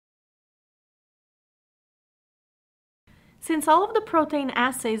Since all of the protein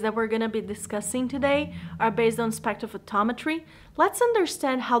assays that we're going to be discussing today are based on spectrophotometry, let's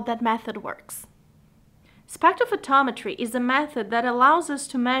understand how that method works. Spectrophotometry is a method that allows us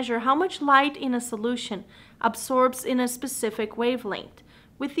to measure how much light in a solution absorbs in a specific wavelength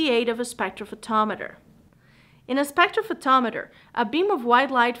with the aid of a spectrophotometer. In a spectrophotometer, a beam of white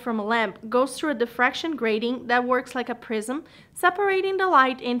light from a lamp goes through a diffraction grating that works like a prism, separating the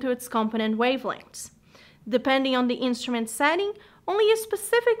light into its component wavelengths. Depending on the instrument setting, only a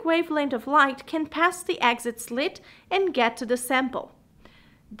specific wavelength of light can pass the exit slit and get to the sample.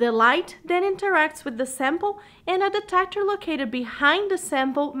 The light then interacts with the sample, and a detector located behind the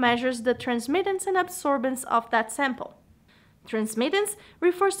sample measures the transmittance and absorbance of that sample. Transmittance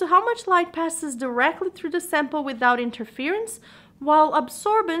refers to how much light passes directly through the sample without interference, while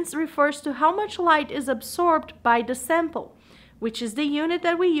absorbance refers to how much light is absorbed by the sample, which is the unit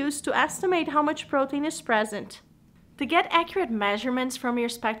that we use to estimate how much protein is present. To get accurate measurements from your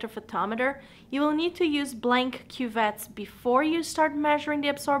spectrophotometer, you will need to use blank cuvettes before you start measuring the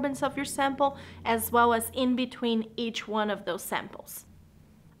absorbance of your sample, as well as in between each one of those samples.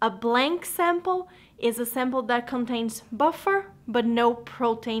 A blank sample is a sample that contains buffer but no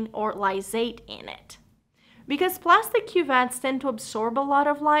protein or lysate in it. Because plastic cuvettes tend to absorb a lot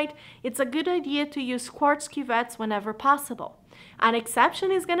of light, it's a good idea to use quartz cuvettes whenever possible. An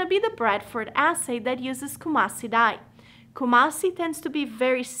exception is going to be the Bradford assay that uses Coomassie dye. Coomassie tends to be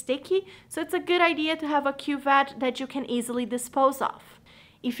very sticky, so it's a good idea to have a cuvette that you can easily dispose of.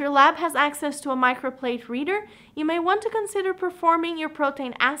 If your lab has access to a microplate reader, you may want to consider performing your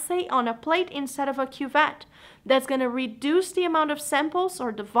protein assay on a plate instead of a cuvette. That's going to reduce the amount of samples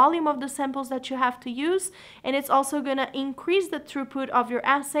or the volume of the samples that you have to use, and it's also going to increase the throughput of your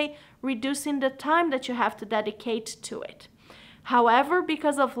assay, reducing the time that you have to dedicate to it. However,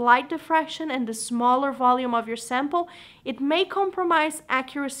 because of light diffraction and the smaller volume of your sample, it may compromise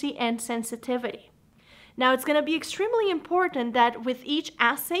accuracy and sensitivity. Now, it's going to be extremely important that with each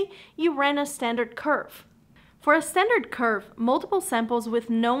assay, you run a standard curve. For a standard curve, multiple samples with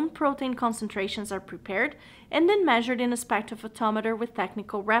known protein concentrations are prepared and then measured in a spectrophotometer with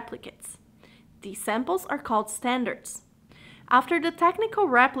technical replicates. These samples are called standards. After the technical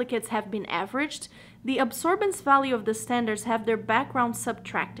replicates have been averaged, the absorbance value of the standards have their background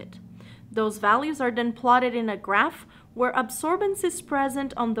subtracted. Those values are then plotted in a graph where absorbance is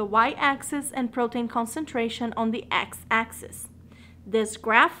present on the y-axis and protein concentration on the x-axis. This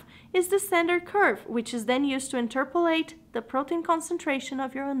graph is the standard curve, which is then used to interpolate the protein concentration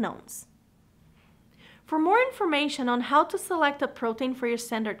of your unknowns. For more information on how to select a protein for your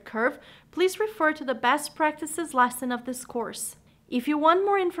standard curve, please refer to the best practices lesson of this course. If you want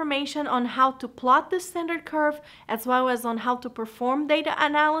more information on how to plot the standard curve, as well as on how to perform data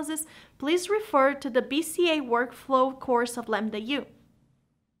analysis, please refer to the BCA Workflow Course of Lambda U.